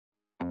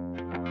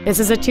This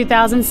is a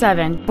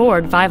 2007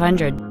 Ford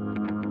 500.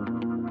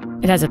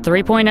 It has a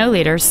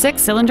 3.0-liter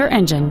six-cylinder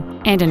engine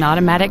and an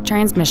automatic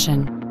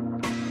transmission.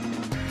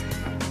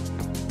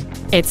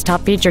 Its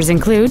top features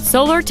include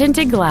solar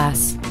tinted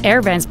glass,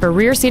 air vents for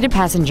rear-seated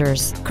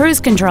passengers, cruise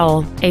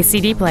control, a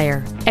CD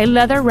player, a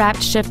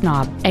leather-wrapped shift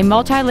knob, a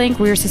multi-link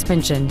rear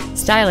suspension,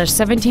 stylish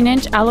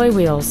 17-inch alloy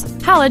wheels,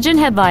 halogen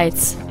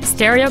headlights,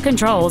 stereo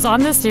controls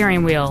on the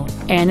steering wheel,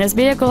 and this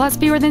vehicle has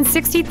fewer than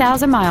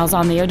 60,000 miles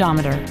on the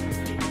odometer.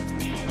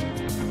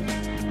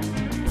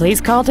 Please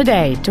call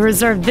today to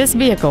reserve this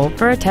vehicle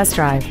for a test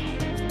drive.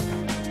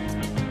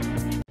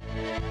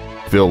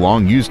 Phil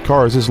Long Used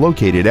Cars is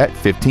located at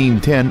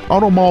 1510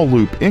 Auto Mall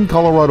Loop in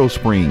Colorado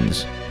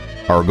Springs.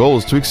 Our goal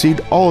is to exceed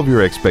all of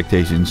your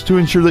expectations to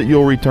ensure that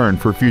you'll return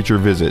for future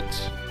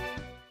visits.